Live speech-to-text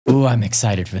Ooh, I'm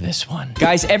excited for this one.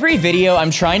 Guys, every video I'm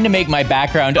trying to make my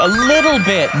background a little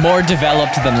bit more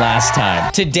developed than last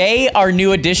time. Today, our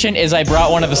new addition is I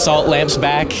brought one of the salt lamps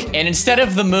back, and instead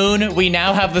of the moon, we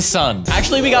now have the sun.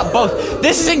 Actually, we got both.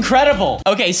 This is incredible.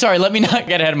 Okay, sorry, let me not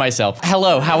get ahead of myself.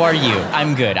 Hello, how are you?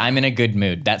 I'm good. I'm in a good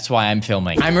mood. That's why I'm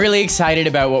filming. I'm really excited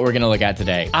about what we're gonna look at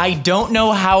today. I don't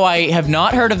know how I have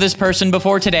not heard of this person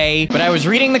before today, but I was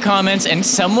reading the comments and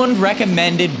someone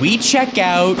recommended we check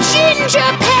out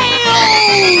GingerPale,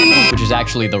 which is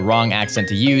actually the wrong accent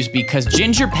to use because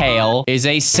GingerPale is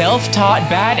a self-taught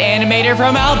bad animator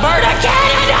from Alberta,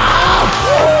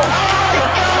 Canada!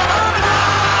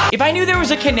 If I knew there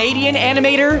was a Canadian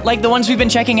animator like the ones we've been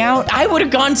checking out, I would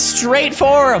have gone straight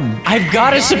for him. I've got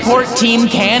to support Team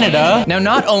Canada. Now,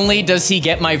 not only does he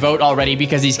get my vote already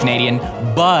because he's Canadian,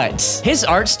 but his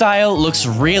art style looks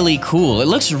really cool. It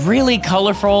looks really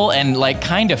colorful and like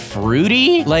kind of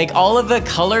fruity. Like all of the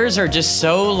colors are just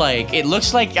so like, it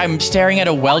looks like I'm staring at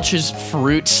a Welch's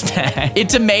fruit snack.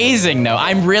 It's amazing though.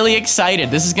 I'm really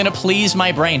excited. This is gonna please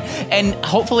my brain. And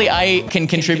hopefully I can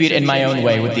contribute in my own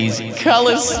way with these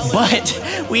colors.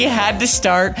 But we had to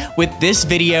start with this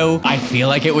video. I feel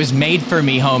like it was made for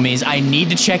me, homies. I need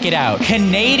to check it out.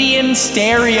 Canadian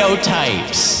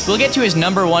Stereotypes. We'll get to his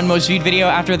 #1 most viewed video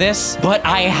after this, but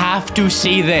I have to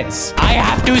see this. I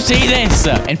have to see this.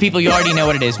 And people, you already know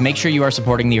what it is. Make sure you are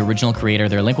supporting the original creator.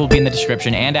 Their link will be in the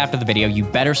description and after the video. You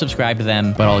better subscribe to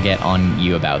them, but I'll get on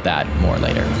you about that more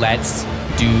later. Let's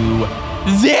do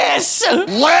this.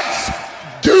 Let's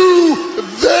do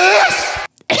this.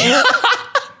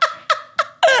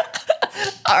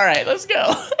 All right, let's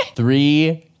go.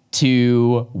 3,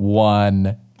 2,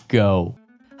 1, go.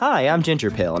 Hi, I'm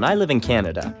GingerPale, and I live in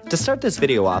Canada. To start this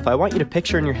video off, I want you to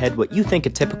picture in your head what you think a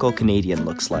typical Canadian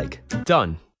looks like.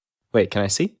 Done. Wait, can I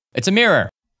see? It's a mirror.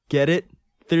 Get it?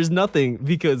 There's nothing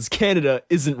because Canada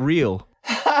isn't real.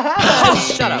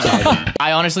 Shut up.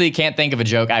 I honestly can't think of a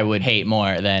joke I would hate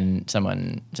more than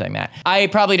someone saying that. I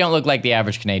probably don't look like the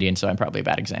average Canadian, so I'm probably a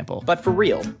bad example. But for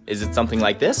real, is it something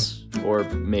like this? Or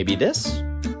maybe this?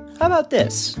 How about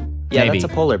this? Yeah, Maybe.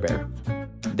 That's a polar bear.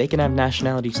 They can have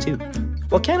nationalities too.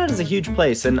 Well, Canada's a huge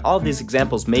place, and all of these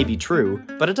examples may be true,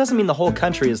 but it doesn't mean the whole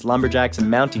country is lumberjacks and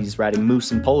mounties riding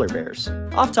moose and polar bears.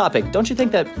 Off topic, don't you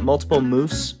think that multiple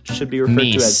moose should be referred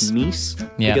to as meese?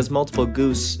 Yeah. Because multiple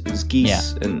goose is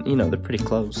geese, and you know, they're pretty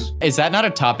close. Is that not a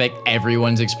topic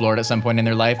everyone's explored at some point in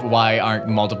their life? Why aren't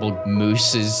multiple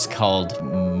mooses called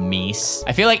meese?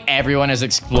 I feel like everyone has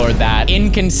explored that.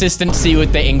 Inconsistency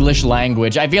with the English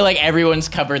language. I feel like everyone's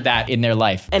covered that in their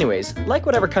life. Anyways, like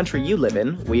whatever country you live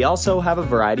in, we also have a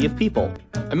variety of people.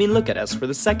 I mean, look at us. We're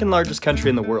the second largest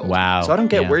country in the world. Wow. So I don't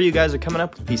get Yeah. where you guys are coming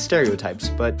up with these stereotypes,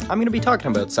 but I'm going to be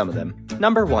talking about some of them.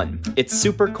 #1, it's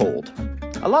super cold.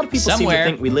 A lot of people seem to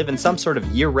think we live in some sort of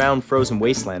year-round frozen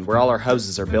wasteland where all our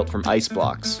houses are built from ice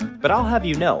blocks. But I'll have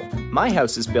you know, my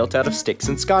house is built out of sticks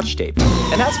and scotch tape.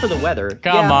 And as for the weather,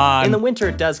 Come on. in the winter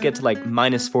it does get to like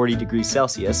 -40 degrees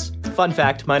Celsius. Fun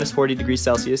fact, -40 degrees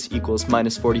Celsius equals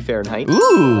 -40 Fahrenheit.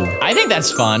 Ooh, I think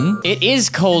that's fun. It is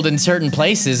cold in certain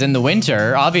places in the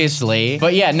winter, obviously.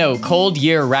 But yeah, no, cold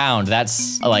year round.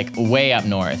 That's like way up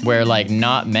north where like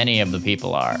not many of the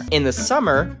people are. In the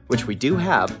summer, which we do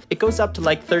have, it goes up to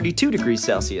like 32 degrees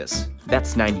Celsius.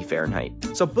 That's 90 Fahrenheit.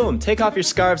 So boom, take off your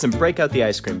scarves and break out the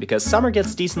ice cream because summer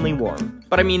gets decently warm.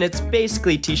 But I mean, it's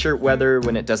basically t-shirt weather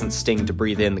when it doesn't sting to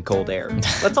breathe in the cold air.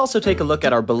 Let's also take a look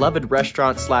at our beloved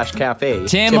restaurant/cafe,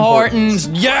 Tim Hortons.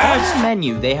 On Yes! the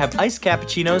menu, they have iced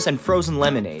cappuccinos and frozen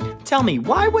lemonade. Tell me,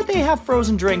 why would they have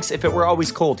frozen drinks if it were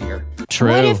always cold here?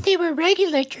 True. What if they were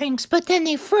regular drinks, but then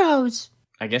they froze?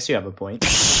 I guess you have a point.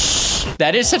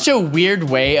 That is such a weird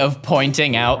way of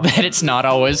pointing out that it's not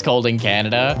always cold in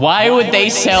Canada. Why would they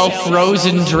sell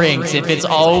frozen drinks if it's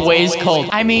always cold?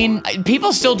 I mean,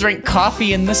 people still drink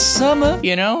coffee in the summer,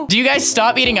 you know? Do you guys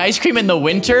stop eating ice cream in the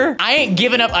winter? I ain't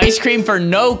giving up ice cream for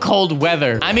no cold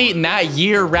weather. I'm eating that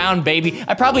year round, baby.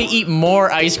 I probably eat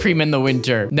more ice cream in the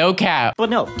winter. No cap. But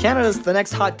no, Canada's the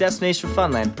next hot destination for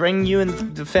Funland. Bring you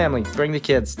and the family, bring the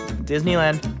kids.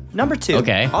 Disneyland. #2,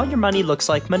 Okay. all your money looks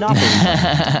like Monopoly.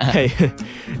 Hey,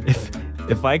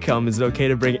 if I come, is it okay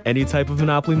to bring any type of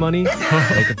Monopoly money?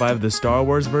 Like if I have the Star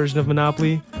Wars version of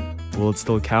Monopoly, will it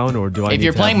still count, or do I? If need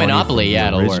you're to have playing money Monopoly, from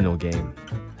yeah, the it'll work. original game?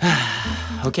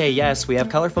 Okay, yes, we have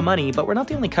colorful money, but we're not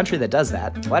the only country that does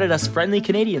that. Why did us friendly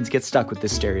Canadians get stuck with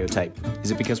this stereotype?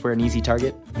 Is it because we're an easy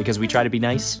target? Because we try to be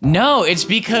nice? No, it's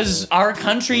because our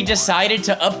country decided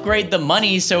to upgrade the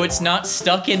money so it's not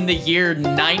stuck in the year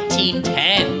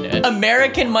 1910.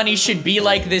 American money should be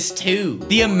like this too.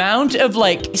 The amount of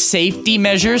like safety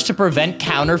measures to prevent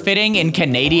counterfeiting in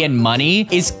Canadian money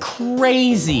is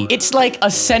crazy. It's like a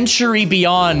century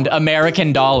beyond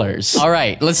American dollars. All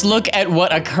right, let's look at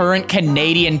what a current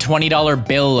Canadian $20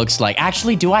 bill looks like.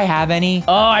 Actually, do I have any?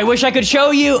 Oh, I wish I could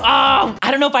show you. Oh,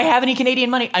 I don't know if I have any Canadian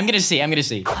money. I'm gonna see.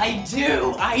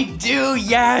 I do,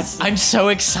 yes. I'm so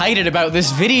excited about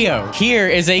this video. Here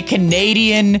is a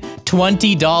Canadian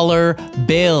 $20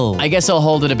 bill. I guess I'll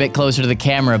hold it a bit closer to the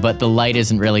camera, but the light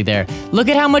isn't really there. Look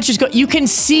at how much is you can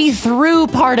see through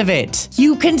part of it.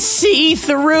 You can see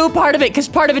through part of it because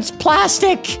part of it's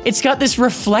plastic. It's got this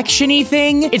reflection-y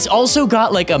thing. It's also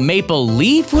got like a maple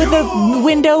leaf with a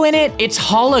window in it. It's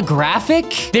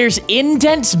holographic. There's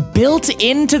indents built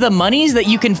into the monies that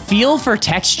you can feel for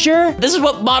texture. This is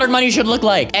what modern money should look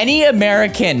like. Any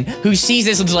American who sees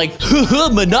this is like,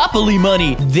 Monopoly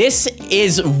money. This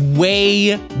is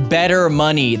way better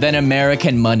money than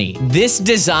American money. This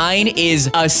design is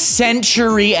a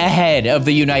century ahead of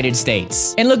the United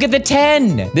States. And look at the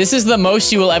 10. This is the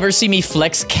most you will ever see me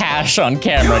flex cash on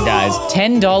camera, guys.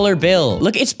 $10 bill.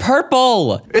 Look, it's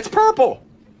purple. It's purple.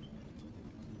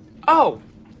 Oh.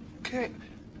 Okay.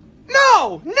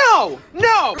 No!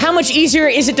 How much easier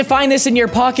is it to find this in your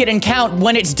pocket and count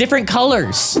when it's different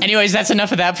colors? Anyways, that's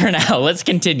enough of that for now. Let's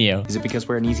continue. Is it because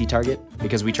we're an easy target?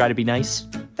 Because we try to be nice?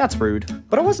 That's rude.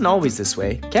 But it wasn't always this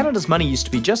way. Canada's money used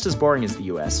to be just as boring as the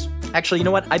US. Actually, you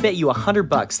know what? I bet you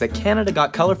 $100 that Canada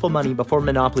got colorful money before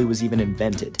Monopoly was even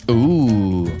invented.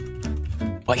 Ooh.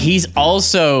 But he's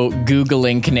also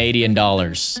Googling Canadian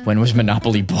dollars. When was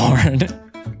Monopoly born?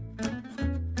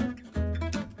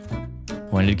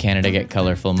 When did Canada get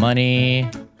colorful money?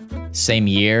 Same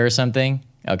year or something?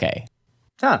 Okay.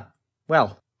 Huh.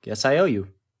 Well, guess I owe you.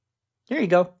 Here you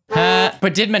go.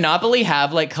 But did Monopoly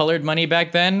have like colored money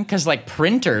back then? Cause like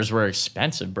printers were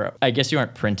expensive, bro. I guess you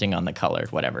aren't printing on the color,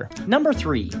 whatever. Number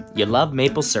 3, you love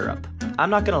maple syrup. I'm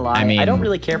not gonna lie, I don't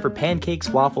really care for pancakes,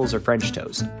 waffles, or French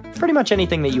toast. Pretty much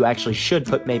anything that you actually should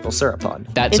put maple syrup on.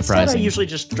 That's surprising. Instead, I usually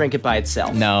just drink it by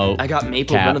itself. No. I got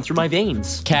maple running through my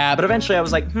veins. Cap. But eventually I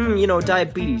was like, you know,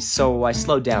 diabetes, so I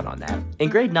slowed down on that. In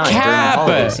grade 9, during the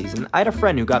holiday season, I had a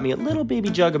friend who got me a little baby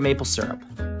jug of maple syrup.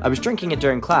 I was drinking it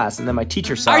during class, and then my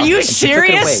teacher saw it. Are you and she took it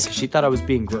away serious? 'cause she thought I was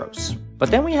being gross.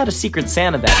 But then we had a Secret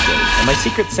Santa that day, and my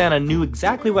Secret Santa knew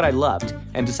exactly what I loved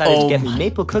and decided to get me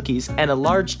maple cookies and a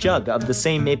large jug of the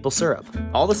same maple syrup.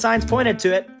 All the signs pointed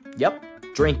to it. Yep,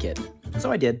 drink it.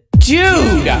 So I did.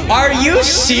 Dude, are you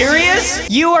serious?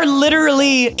 You are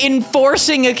literally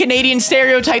enforcing a Canadian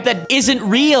stereotype that isn't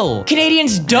real.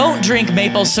 Canadians don't drink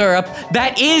maple syrup.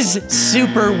 That is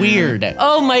super weird.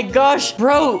 Oh my gosh,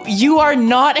 bro, you are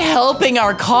not helping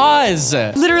our cause.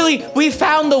 Literally, we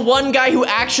found the one guy who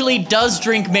actually does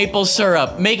drink maple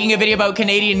syrup, making a video about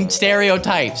Canadian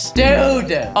stereotypes.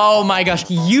 Dude, oh my gosh,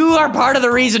 you are part of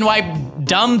the reason why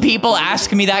dumb people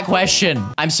ask me that question.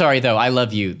 I'm sorry though, I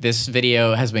love you. This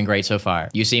video has been great so far.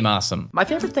 You seem awesome. My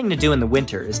favorite thing to do in the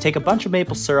winter is take a bunch of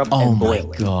maple syrup and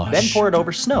boil it. Then pour it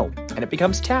over snow, and it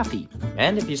becomes taffy.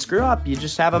 And if you screw up, you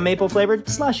just have a maple flavored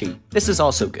slushy. This is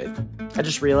also good. I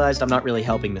just realized I'm not really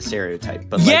helping the stereotype,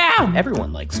 but like,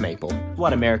 everyone likes maple.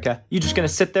 What, America? You just gonna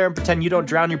sit there and pretend you don't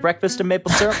drown your breakfast in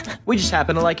maple syrup? We just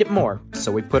happen to like it more,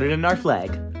 so we put it in our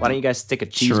flag. Why don't you guys stick a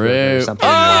cheeseburger or something?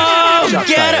 Oh,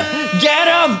 get him! Get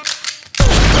him!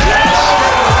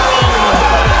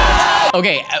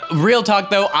 Okay, real talk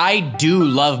though, I do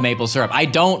love maple syrup. I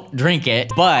don't drink it,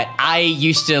 but I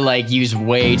used to like use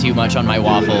way too much on my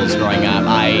waffles growing up.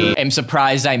 I am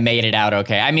surprised I made it out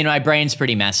okay. I mean, my brain's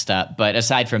pretty messed up, but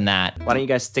aside from that. Why don't you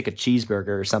guys stick a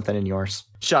cheeseburger or something in yours?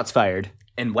 Shots fired.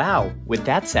 And wow, with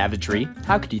that savagery,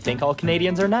 how could you think all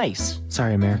Canadians are nice?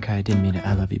 Sorry, America, I didn't mean it.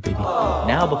 I love you, baby.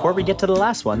 Now, before we get to the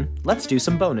last one, let's do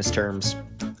some bonus terms.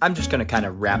 I'm just gonna kind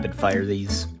of rapid fire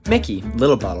these. Mickey,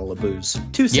 little bottle of booze.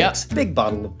 2-6, big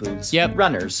bottle of booze. Yep.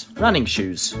 Runners, running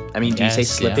shoes. I mean, do you say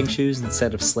slipping shoes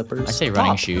instead of slippers? I say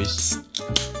running shoes.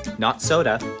 Not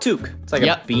soda. Toque. It's like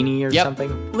a beanie or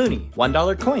something. Loony.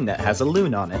 $1 coin that has a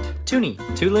loon on it. Toonie.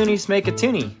 2 loonies make a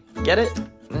toonie. Get it?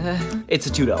 It's a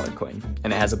 $2 coin,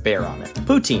 and it has a bear on it.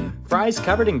 Poutine, fries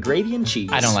covered in gravy and cheese.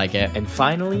 I don't like it. And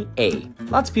finally, A.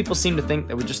 Lots of people seem to think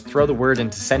that we just throw the word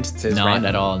into sentences Not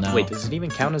at all, no. Wait, does it even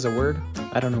count as a word?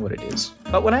 I don't know what it is.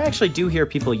 But when I actually do hear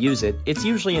people use it, it's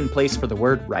usually in place for the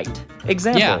word right.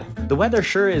 Example, the weather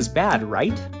sure is bad,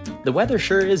 right? The weather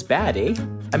sure is bad, eh?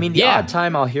 I mean, the odd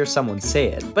time I'll hear someone say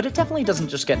it, but it definitely doesn't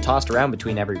just get tossed around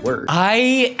between every word.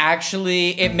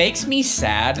 It makes me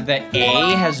sad that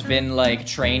A has been like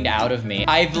trained out of me.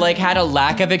 I've like had a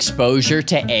lack of exposure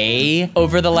to A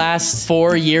over the last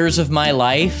 4 years of my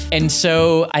life. And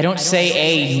so I don't say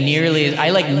A nearly as,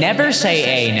 I like never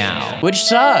say A now, which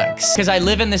sucks because I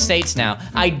live in the States now.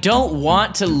 I don't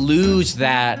want to lose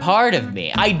that part of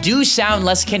me. I do sound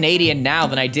less Canadian now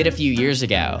than I did a few years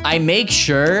ago. I make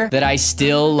sure that I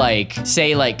still like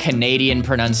say like Canadian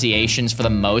pronunciations for the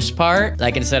most part.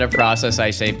 Like instead of process, I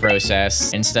say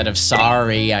process. Instead of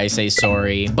sorry, I say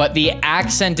sorry. But the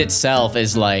accent itself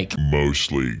is like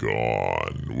mostly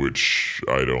gone, which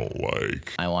I don't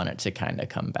like. I want it to kind of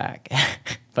come back,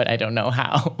 but I don't know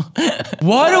how.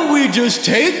 Why don't we just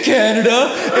take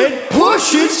Canada and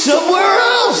push it somewhere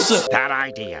else? That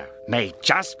idea may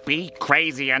just be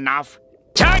crazy enough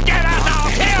to get us all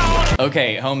killed!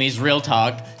 Okay, homies, real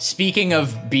talk. Speaking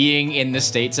of being in the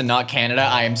States and not Canada,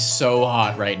 I am so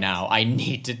hot right now. I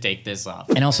need to take this off.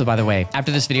 And also, by the way,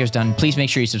 after this video is done, please make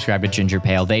sure you subscribe to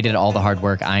GingerPale. They did all the hard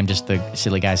work. I'm just the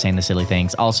silly guy saying the silly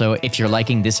things. Also, if you're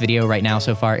liking this video right now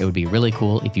so far, it would be really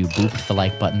cool if you booped the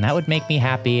like button. That would make me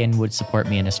happy and would support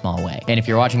me in a small way. And if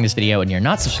you're watching this video and you're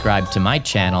not subscribed to my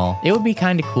channel, it would be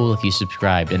kind of cool if you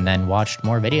subscribed and then watched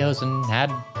more videos and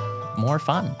had more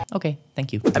fun. Okay,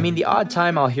 thank you. I mean, the odd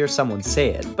time I'll hear someone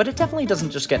say it, but it definitely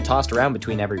doesn't just get tossed around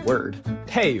between every word.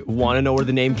 Hey, wanna know where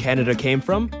the name Canada came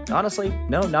from? Honestly,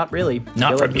 no, not really. Not I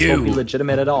feel from like this won't be you.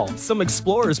 legitimate at all. Some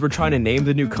explorers were trying to name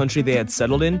the new country they had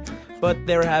settled in, but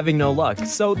they were having no luck,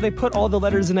 so they put all the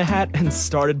letters in a hat and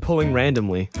started pulling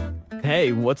randomly.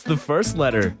 Hey, what's the first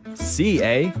letter? C,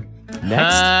 eh?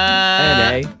 Next,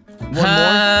 N, A. One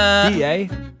more, D, A.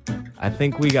 I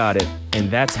think we got it. And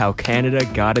that's how Canada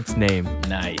got its name.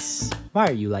 Nice. Why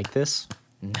are you like this?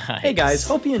 Nice. Hey guys,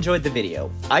 hope you enjoyed the video.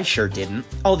 I sure didn't.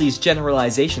 All these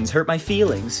generalizations hurt my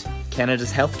feelings.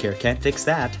 Canada's healthcare can't fix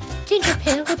that.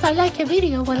 GingerPale, if I like a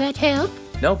video, will that help?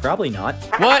 No, probably not.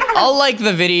 What? I'll like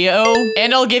the video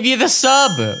and I'll give you the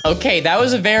sub. Okay, that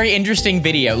was a very interesting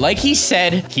video. Like he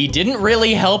said, he didn't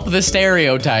really help the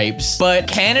stereotypes, but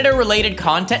Canada related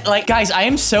content, like guys, I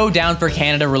am so down for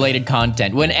Canada related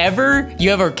content. Whenever you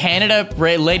have a Canada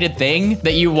related thing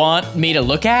that you want me to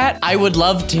look at, I would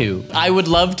love to. I would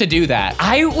love to do that.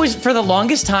 For the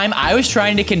longest time, I was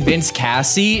trying to convince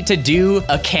Cassie to do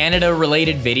a Canada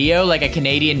related video, like a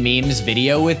Canadian memes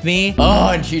video with me. Oh,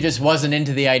 and she just wasn't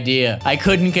into the idea. I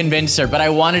couldn't convince her, but I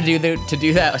wanted to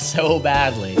do that so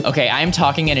badly. Okay, I'm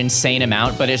talking an insane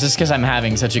amount, but it's just because I'm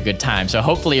having such a good time, so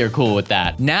hopefully you're cool with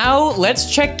that. Now,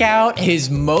 let's check out his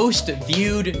most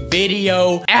viewed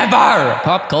video ever!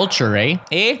 Pop culture,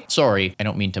 eh? Sorry, I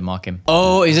don't mean to mock him.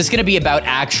 Oh, is this gonna be about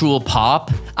actual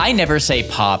pop? I never say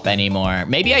pop anymore.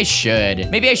 Maybe I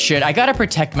should. Maybe I should. I gotta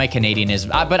protect my Canadianism,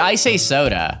 but I say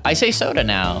soda. I say soda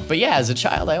now. But yeah, as a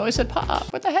child, I always said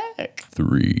pop. What the heck?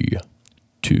 3,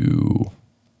 2,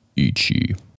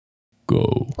 Ichi,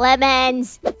 go.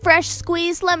 Lemons. Fresh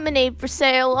squeezed lemonade for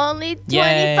sale. Only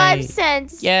 25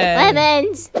 cents. Yay.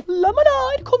 Lemons.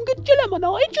 Lemonade, come get your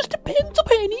lemonade. Just a pence of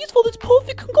pennies for this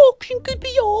perfect concoction could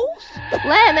be yours.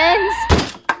 Lemons.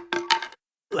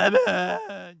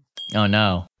 Oh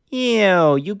no.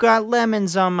 Ew, you got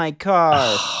lemons on my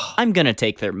car. I'm gonna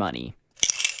take their money.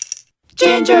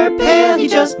 GingerPale, you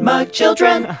just mug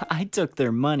children. I took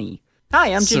their money.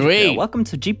 Hi, I'm GingerPale. Sweet. Welcome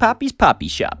to G Poppy's Poppy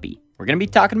Shoppy. We're gonna be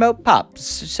talking about pop,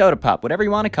 soda pop, whatever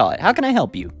you want to call it. How can I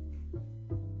help you?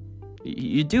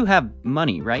 You do have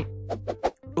money, right?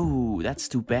 Ooh, that's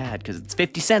too bad, because it's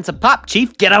 50 cents a pop,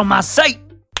 Chief. Get out of my sight!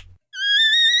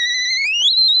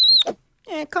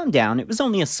 Calm down. It was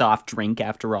only a soft drink,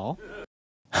 after all.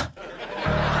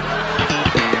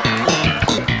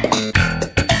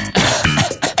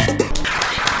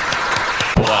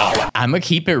 I'ma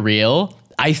keep it real.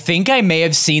 I think I may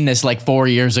have seen this like 4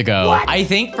 years ago. What? I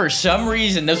think for some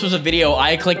reason this was a video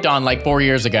I clicked on like 4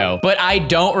 years ago, but I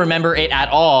don't remember it at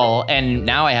all, and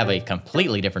now I have a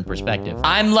completely different perspective.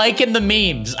 I'm liking the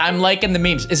memes. I'm liking the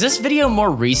memes. Is this video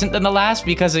more recent than the last?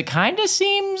 Because it kind of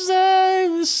seems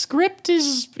the script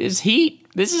is heat.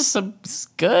 This is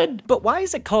good. But why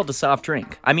is it called a soft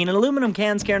drink? I mean, aluminum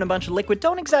cans carrying a bunch of liquid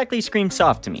don't exactly scream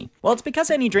soft to me. Well, it's because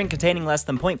any drink containing less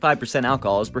than 0.5%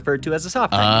 alcohol is referred to as a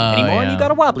soft drink. Anymore, yeah. you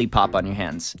got a wobbly pop on your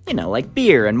hands. You know, like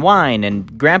beer and wine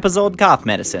and grandpa's old cough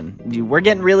medicine. We're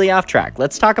getting really off track.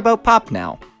 Let's talk about pop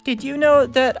now. Did you know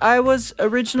that I was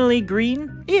originally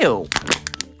green? Ew.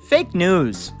 Fake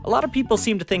news. A lot of people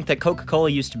seem to think that Coca-Cola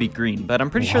used to be green, but I'm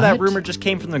pretty sure that rumor just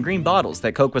came from the green bottles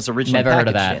that Coke was originally Never heard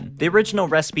of packaged in. The original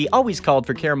recipe always called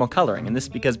for caramel coloring, and this is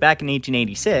because back in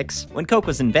 1886, when Coke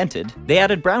was invented, they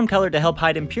added brown color to help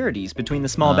hide impurities between the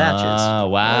small batches. Oh,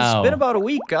 wow. It's been about a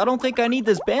week. I don't think I need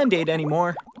this Band-Aid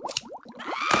anymore.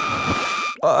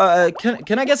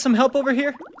 Can I get some help over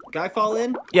here? Guy fall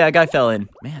in? Yeah, a guy fell in.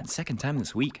 Man, second time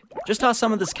this week. Just toss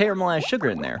some of this caramelized sugar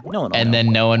in there. No one will know.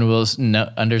 Then no one will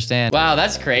understand. Wow,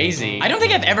 that's crazy. I don't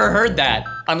think I've ever heard that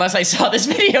unless I saw this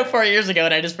video 4 years ago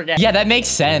and I just forget. Yeah, that makes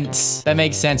sense. That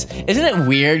makes sense. Isn't it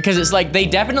weird? Because it's like they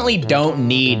definitely don't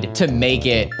need to make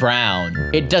it brown.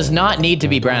 It does not need to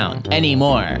be brown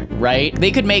anymore, right?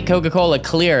 They could make Coca-Cola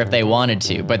clear if they wanted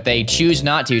to, but they choose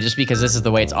not to just because this is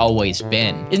the way it's always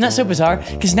been. Isn't that so bizarre?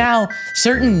 Because now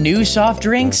certain new soft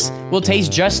drinks will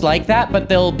taste just like that, but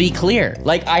they'll be clear.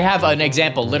 Like I have an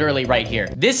example literally right here.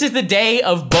 This is the day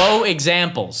of Bo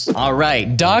examples. All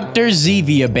right, Dr.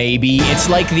 Zevia, baby. It's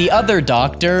like the other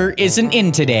doctor isn't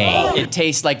in today. It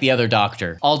tastes like the other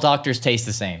doctor. All doctors taste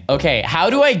the same. Okay, how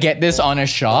do I get this on a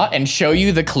shot and show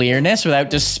you the clearness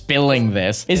without just spilling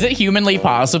this? Is it humanly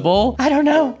possible? I don't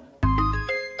know.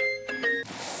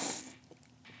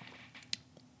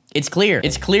 It's clear.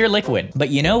 It's clear liquid. But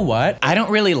you know what? I don't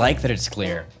really like that it's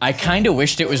clear. I kind of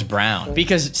wished it was brown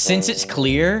because since it's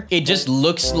clear, it just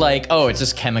looks like, oh, it's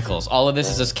just chemicals. All of this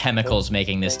is just chemicals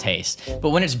making this taste. But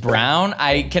when it's brown,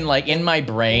 I can like in my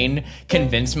brain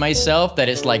convince myself that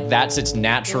it's like, that's its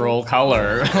natural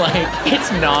color. Like it's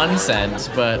nonsense,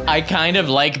 but I kind of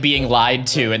like being lied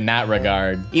to in that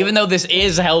regard. Even though this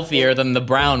is healthier than the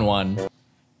brown one.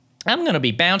 I'm gonna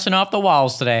be bouncing off the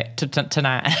walls today,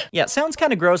 tonight. Yeah, sounds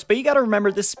kind of gross, but you gotta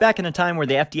remember this is back in a time where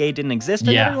the FDA didn't exist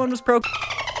and everyone was pro.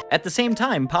 At the same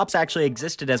time, pops actually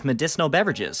existed as medicinal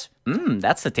beverages.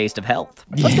 That's the taste of health.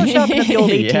 Let's go shopping at the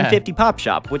old 1850 pop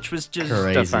shop, which was just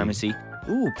a pharmacy.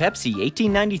 Ooh, Pepsi,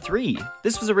 1893.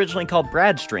 This was originally called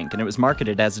Brad's Drink, and it was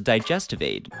marketed as a digestive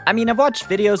aid. I mean, I've watched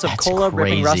videos of Cola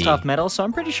ripping rust off metal, so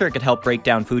I'm pretty sure it could help break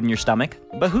down food in your stomach.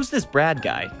 But who's this Brad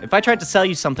guy? If I tried to sell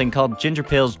you something called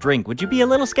GingerPale's Drink, would you be a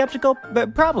little skeptical?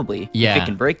 But probably. Yeah. If it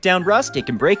can break down rust, it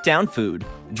can break down food.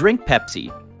 Drink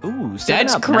Pepsi. Ooh,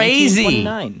 that's crazy.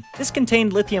 This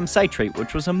contained lithium citrate,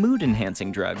 which was a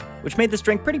mood-enhancing drug, which made this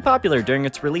drink pretty popular during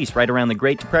its release right around the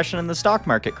Great Depression and the stock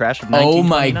market crash of 1929. Oh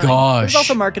my gosh. It was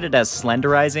also marketed as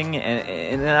slenderizing,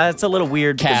 and that's a little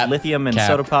weird because lithium and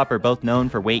soda pop are both known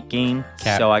for weight gain,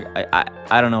 so I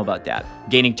don't know about that.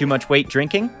 Gaining too much weight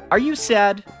drinking? Are you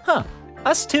sad? Huh.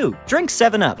 Us too. Drink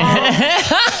 7-Up.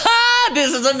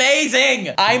 This is amazing.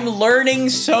 I'm learning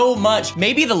so much.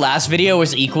 Maybe the last video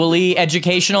was equally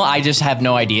educational. I just have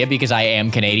no idea because I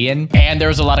am Canadian and there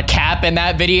was a lot of cap in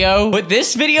that video. But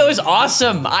this video is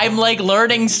awesome. I'm like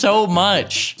learning so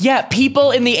much. Yeah,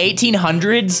 people in the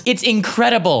 1800s, it's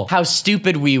incredible how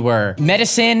stupid we were.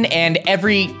 Medicine and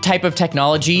every type of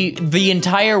technology, the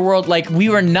entire world, like we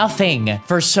were nothing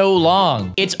for so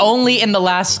long. It's only in the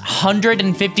last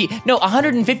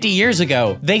 150 years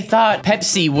ago, they thought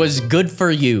Pepsi was good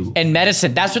for you. And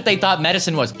medicine, that's what they thought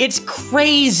medicine was. It's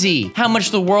crazy how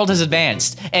much the world has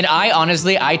advanced. And I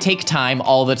honestly, I take time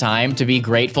all the time to be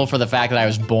grateful for the fact that I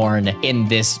was born in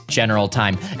this general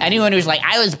time. Anyone who's like,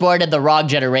 I was born in the wrong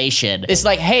generation. It's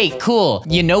like, hey, cool.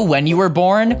 You know when you were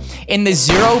born? In the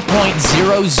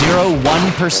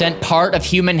 0.001% part of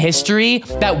human history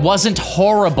that wasn't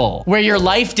horrible. Where your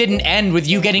life didn't end with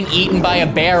you getting eaten by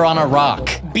a bear on a rock.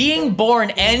 Being born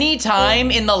any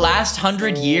time in the last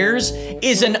 100 years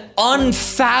is an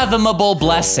unfathomable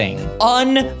blessing.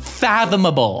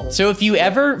 Unfathomable. So if you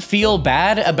ever feel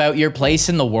bad about your place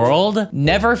in the world,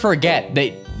 never forget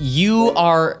that you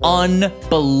are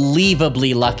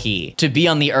unbelievably lucky to be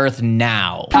on the earth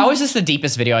now. How is this the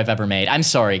deepest video I've ever made? I'm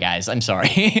sorry, guys. I'm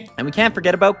sorry. And we can't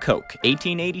forget about Coke,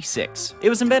 1886. It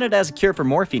was invented as a cure for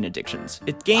morphine addictions.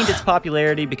 It gained its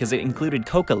popularity because it included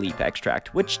coca leaf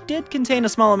extract, which did contain a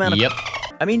small amount of... Yep.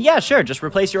 I mean, yeah, sure, just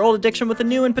replace your old addiction with a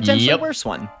new and potentially worse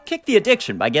one. Kick the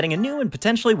addiction by getting a new and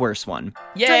potentially worse one.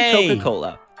 Yay! Drink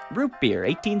Coca-Cola. Root beer,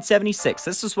 1876.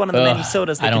 This was one of the many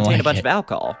sodas that contained a bunch of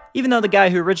alcohol. Even though the guy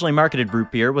who originally marketed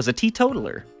root beer was a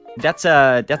teetotaler. That's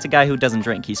a guy who doesn't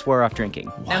drink. He swore off drinking.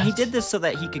 What? Now, he did this so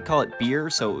that he could call it beer,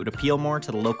 so it would appeal more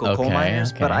to the local coal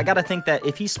miners. But I gotta think that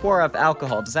if he swore off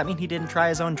alcohol, does that mean he didn't try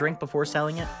his own drink before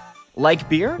selling it? Like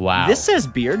beer? Wow. This says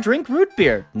beer, drink root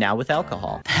beer, now with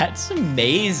alcohol. That's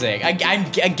amazing.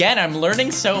 I'm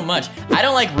learning so much. I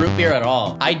don't like root beer at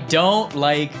all. I don't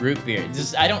like root beer.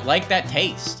 I don't like that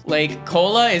taste. Like,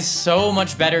 cola is so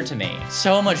much better to me.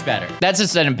 So much better. That's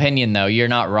just an opinion, though. You're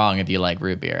not wrong if you like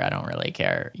root beer. I don't really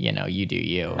care. You know, you do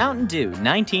you. Mountain Dew,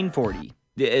 1940.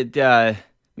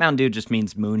 Mountain Dew just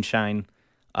means moonshine.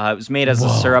 It was made as a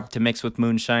syrup to mix with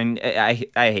moonshine. I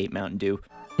hate Mountain Dew.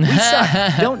 We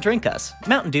suck. Don't drink us.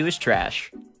 Mountain Dew is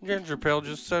trash. GingerPale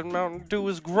just said Mountain Dew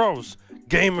is gross.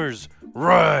 Gamers,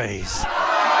 rise.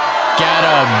 Get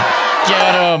him!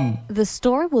 Get him! The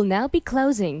store will now be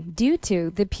closing due to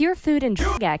the Pure Food and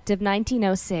Drug Act of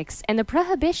 1906 and the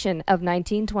Prohibition of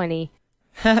 1920.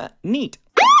 Neat.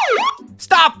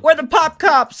 Stop! We're the pop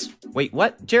cops! Wait,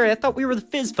 what? Jerry, I thought we were the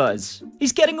Fizz Fuzz.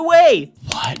 He's getting away!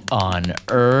 What on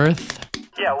earth?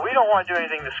 Yeah, we don't want to do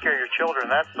anything to scare your children.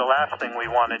 That's the last thing we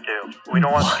want to do. We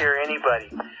don't want to scare anybody.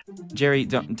 Jerry,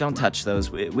 don't touch those.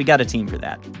 We got a team for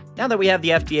that. Now that we have the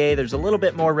FDA, there's a little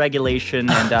bit more regulation,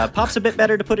 and pop's a bit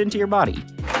better to put into your body.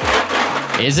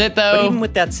 Is it, though? But even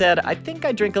with that said, I think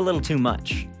I drink a little too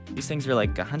much. These things are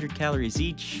like 100 calories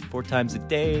each, 4 times a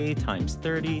day, times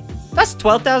 30. That's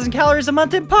 12,000 calories a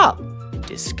month in pop.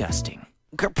 Disgusting.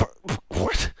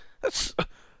 What? That's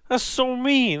so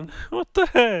mean. What the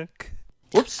heck?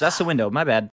 Whoops, that's the window. My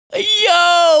bad.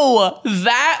 Yo!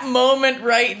 That moment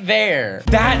right there.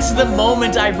 That's the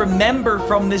moment I remember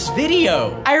from this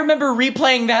video. I remember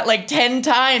replaying that like 10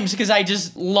 times because I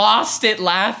just lost it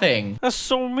laughing. That's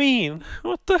so mean.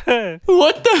 What the heck?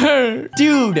 What the heck?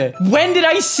 Dude, when did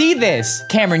I see this?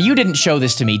 Cameron, you didn't show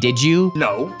this to me, did you?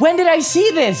 No. When did I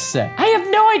see this? I have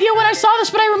no idea when I saw this,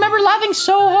 but I remember laughing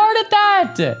so hard at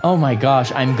that. Oh my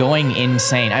gosh, I'm going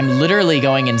insane. I'm literally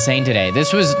going insane today.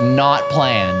 This was not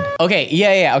planned. Okay,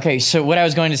 yeah. Okay, so what I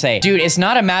was going to say, dude, it's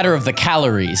not a matter of the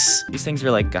calories. These things are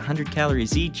like 100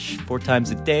 calories each, 4 times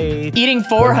a day. Eating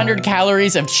 400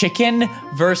 calories of chicken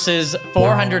versus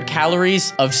 400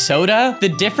 calories of soda, the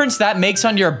difference that makes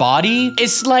on your body,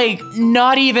 it's like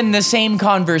not even the same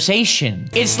conversation.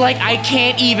 It's like I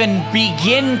can't even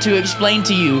begin to explain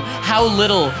to you how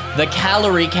little the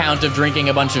calorie count of drinking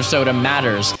a bunch of soda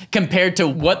matters compared to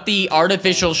what the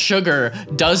artificial sugar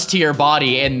does to your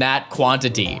body in that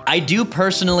quantity. I do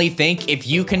personally think if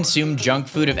you consume junk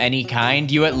food of any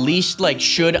kind, you at least like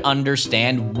should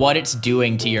understand what it's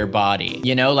doing to your body.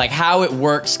 You know, like how it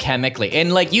works chemically.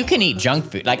 And like you can eat junk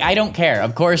food. Like I don't care.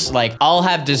 Of course, like I'll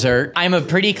have dessert. I'm a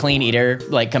pretty clean eater,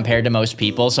 like compared to most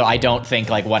people. So I don't think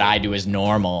like what I do is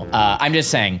normal. I'm just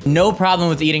saying, no problem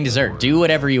with eating dessert. Do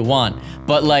whatever you want.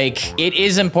 But like, it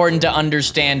is important to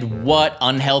understand what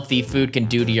unhealthy food can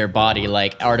do to your body,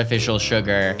 like artificial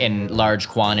sugar in large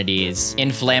quantities,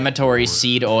 inflammatory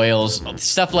seed oils,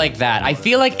 stuff like that. I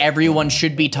feel like everyone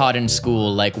should be taught in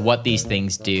school, like what these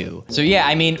things do. So yeah,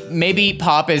 I mean, maybe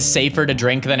pop is safer to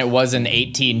drink than it was in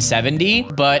 1870,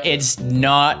 but it's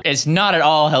not at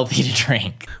all healthy to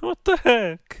drink. What the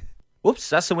heck? Whoops,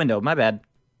 that's the window. My bad.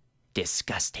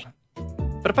 Disgusting.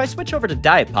 But if I switch over to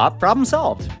Diet Pop, problem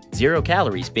solved. 0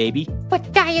 calories, baby.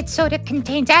 But diet soda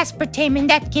contains aspartame and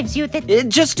that gives you the...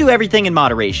 Just do everything in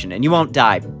moderation and you won't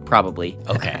die, probably.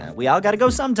 Okay. We all gotta go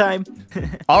sometime.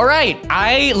 All right,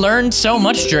 I learned so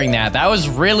much during that. That was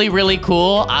really, really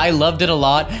cool. I loved it a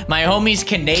lot. My homie's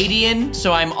Canadian,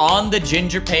 so I'm on the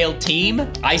GingerPale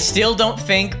team. I still don't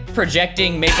think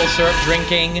projecting maple syrup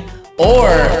drinking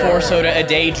or 4 soda a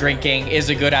day drinking is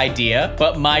a good idea,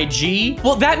 but my G,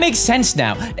 well, that makes sense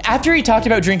now. After he talked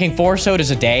about drinking 4 sodas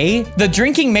a day, the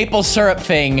drinking maple syrup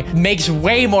thing makes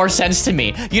way more sense to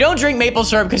me. You don't drink maple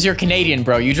syrup because you're Canadian,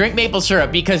 bro. You drink maple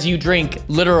syrup because you drink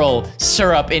literal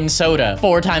syrup in soda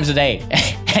 4 times a day.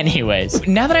 Anyways,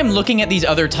 now that I'm looking at these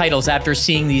other titles after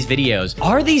seeing these videos,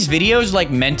 are these videos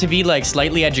like meant to be like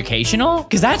slightly educational?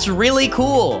 Because that's really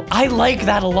cool. I like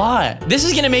that a lot. This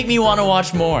is gonna make me want to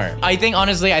watch more. I think,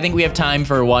 honestly, I think we have time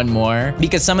for one more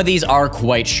because some of these are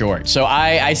quite short. So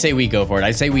I say we go for it.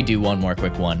 I say we do one more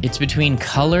quick one. It's between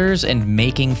colors and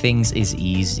making things is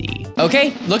easy.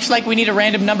 Okay, looks like we need a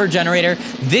random number generator.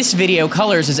 This video,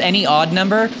 colors is any odd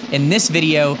number, and this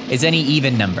video is any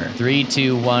even number. 3,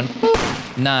 2, 1,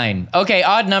 boop. 9. Okay,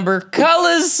 odd number,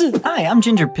 colors. Hi, I'm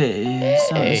GingerPale.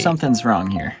 Hey. Something's wrong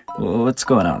here. What's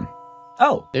going on?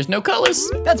 Oh, there's no colors.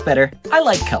 That's better. I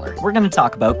like color. We're gonna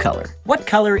talk about color. What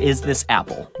color is this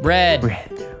apple? Red.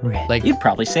 Red. Like, you'd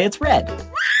probably say it's red.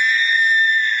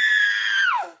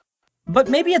 But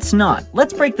maybe it's not.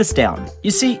 Let's break this down.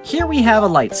 You see, here we have a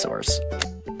light source.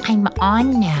 I'm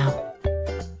on now.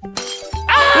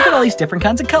 Look at all these different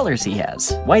kinds of colors he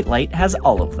has. White light has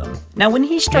all of them. Now, when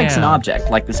he strikes an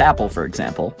object, like this apple, for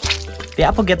example, the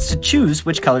apple gets to choose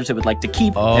which colors it would like to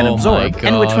keep and absorb,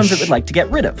 and which ones it would like to get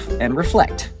rid of and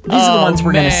reflect. These are the ones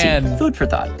we're gonna see. Food for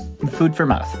thought, food for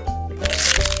mouth.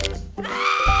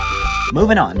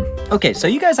 Moving on. Okay, so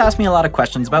you guys asked me a lot of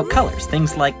questions about colors.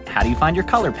 Things like, how do you find your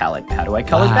color palette? How do I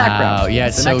color backgrounds? Yeah,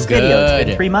 it's the so next good. Video. It's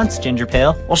been 3 months,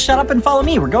 GingerPale. Well, shut up and follow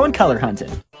me. We're going color hunting.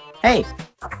 Hey!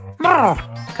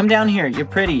 Come down here, you're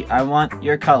pretty. I want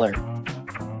your color.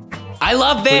 I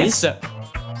love this! Please?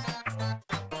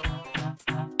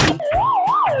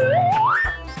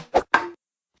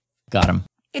 Got him.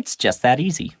 It's just that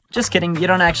easy. Just kidding, you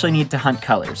don't actually need to hunt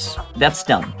colors. That's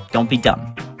dumb. Don't be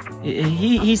dumb.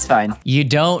 He's fine. You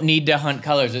don't need to hunt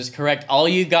colors, that's correct. All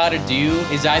you gotta do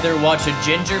is either watch a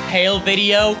GingerPale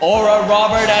video or a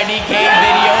RobertIDK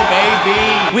video,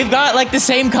 baby. We've got like the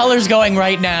same colors going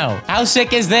right now. How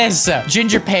sick is this?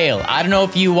 GingerPale, I don't know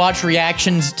if you watch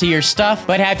reactions to your stuff,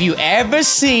 but have you ever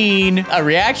seen a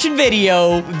reaction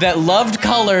video that loved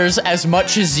colors as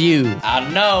much as you? I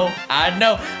don't know.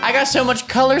 I got so much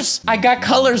colors. I got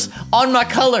colors on my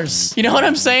colors. You know what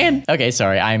I'm saying? Okay,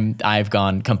 sorry, I've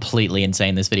gone completely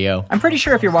insane this video. I'm pretty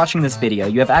sure if you're watching this video,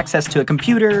 you have access to a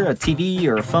computer, a TV,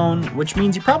 or a phone, which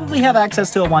means you probably have access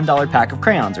to a $1 pack of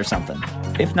crayons or something.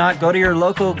 If not, go to your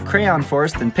local crayon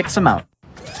forest and pick some out.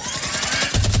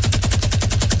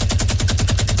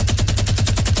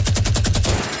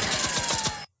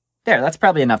 There, that's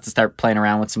probably enough to start playing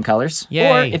around with some colors. Yay.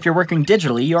 Or, if you're working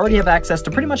digitally, you already have access to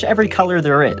pretty much every color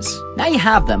there is. Now you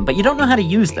have them, but you don't know how to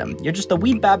use them. You're just a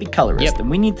wee babby colorist, and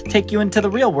we need to take you into the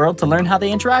real world to learn how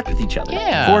they interact with each other.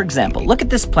 Yeah. For example, look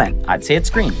at this plant. I'd say it's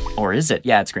green. Or is it?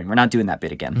 Yeah, it's green. We're not doing that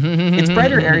bit again. Its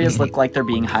brighter areas look like they're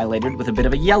being highlighted with a bit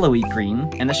of a yellowy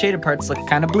green, and the shaded parts look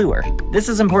kind of bluer. This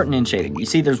is important in shading. You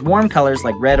see, there's warm colors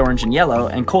like red, orange, and yellow,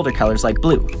 and colder colors like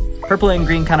blue. Purple and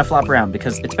green kind of flop around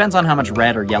because it depends on how much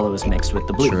red or yellow is mixed with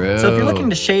the blue. True. So if you're looking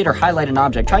to shade or highlight an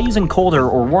object, try using colder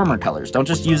or warmer colors. Don't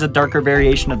just use a darker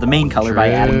variation of the main color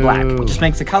by adding black. It just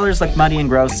makes the colors look muddy and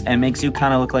gross and makes you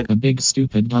kind of look like a big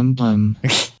stupid bum.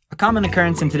 A common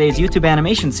occurrence in today's YouTube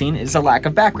animation scene is a lack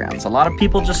of backgrounds. A lot of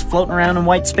people just floating around in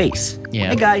white space. Yeah.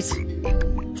 Hey guys.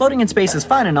 Floating in space is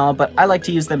fine and all, but I like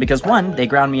to use them because 1, they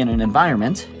ground me in an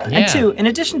environment, and 2, in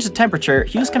addition to temperature,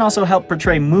 hues can also help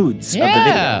portray moods of the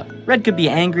video. Red could be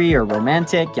angry or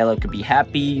romantic, yellow could be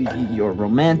happy or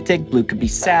romantic, blue could be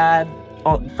sad,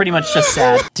 pretty much just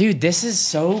sad. Dude, this is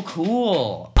so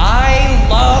cool. I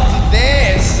love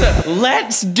this.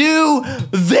 Let's do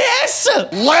this.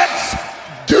 Let's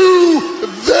do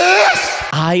this.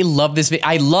 I love this video.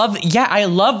 I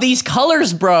love these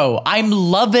colors, bro. I'm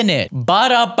loving it.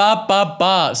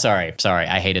 Ba-da-ba-ba-ba. Sorry,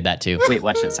 I hated that too. Wait,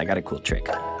 watch this. I got a cool trick.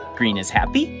 Green is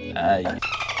happy. Now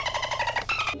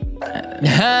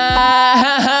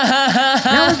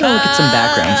we're gonna look at some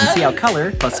backgrounds and see how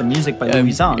color, plus some music by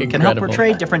Louis Zong, can help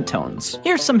portray different tones.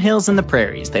 Here's some hills in the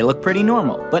prairies. They look pretty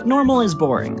normal, but normal is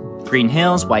boring. Green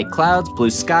hills, white clouds, blue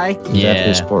sky. Yeah. That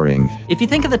is boring. If you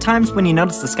think of the times when you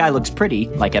notice the sky looks pretty,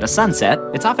 like at a sunset,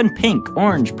 it's often pink,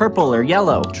 orange, purple, or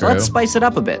yellow. So let's spice it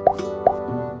up a bit.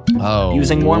 Oh,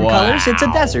 Using warm colors, it's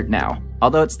a desert now.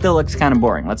 Although it still looks kind of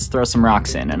boring. Let's throw some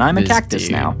rocks in, and I'm a cactus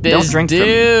now. Don't drink from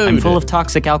me. I'm full of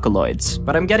toxic alkaloids,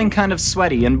 but I'm getting kind of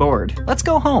sweaty and bored. Let's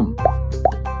go home.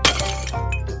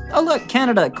 Oh look,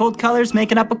 Canada, cold colors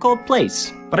making up a cold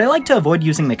place. But I like to avoid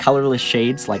using the colorless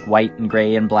shades like white and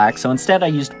gray and black, so instead I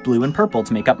used blue and purple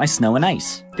to make up my snow and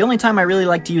ice. The only time I really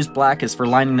like to use black is for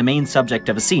lining the main subject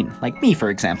of a scene, like me for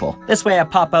example. This way I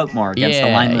pop out more against the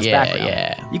lineless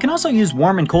background. You can also use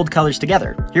warm and cold colors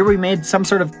together. Here we made some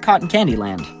sort of cotton candy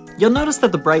land. You'll notice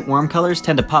that the bright warm colors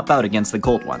tend to pop out against the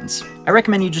cold ones. I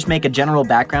recommend you just make a general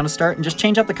background to start and just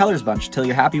change up the colors a bunch until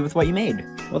you're happy with what you made.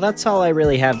 Well, that's all I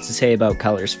really have to say about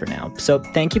colors for now. So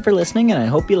thank you for listening, and I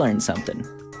hope you learned something.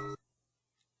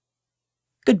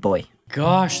 Good boy.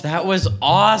 Gosh, that was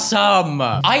awesome.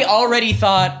 I already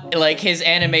thought like his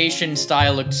animation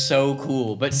style looked so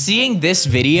cool, but seeing this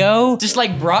video just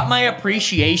like brought my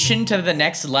appreciation to the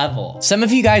next level. Some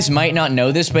of you guys might not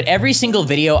know this, but every single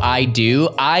video I do,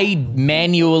 I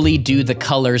manually do the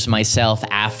colors myself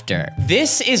after.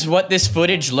 This is what this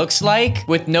footage looks like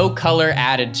with no color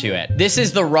added to it. This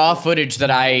is the raw footage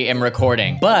that I am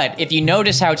recording. But if you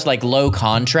notice how it's like low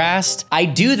contrast, I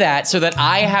do that so that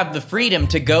I have the freedom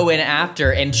to go in after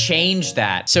and change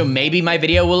that. So maybe my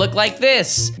video will look like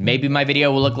this. Maybe my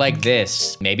video will look like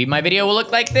this. Maybe my video will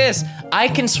look like this. I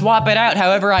can swap it out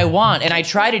however I want, and I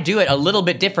try to do it a little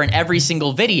bit different every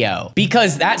single video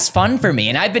because that's fun for me,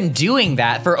 and I've been doing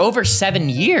that for over 7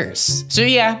 years. So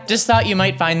yeah, just thought you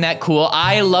might find that cool.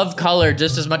 I love color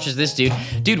just as much as this dude.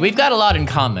 Dude, we've got a lot in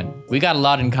common. We got a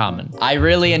lot in common. I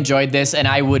really enjoyed this, and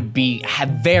I would be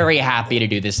very happy to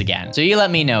do this again. So you let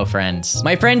me know, friends.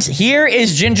 My friends, here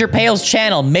is GingerPale's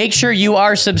channel. Make sure you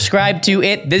are subscribed to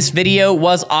it. This video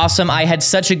was awesome. I had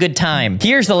such a good time.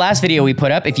 Here's the last video we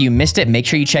put up. If you missed it, make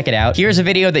sure you check it out. Here's a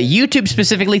video that YouTube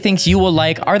specifically thinks you will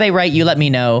like. Are they right? You let me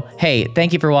know. Hey,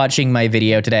 thank you for watching my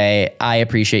video today. I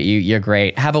appreciate you. You're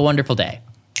great. Have a wonderful day.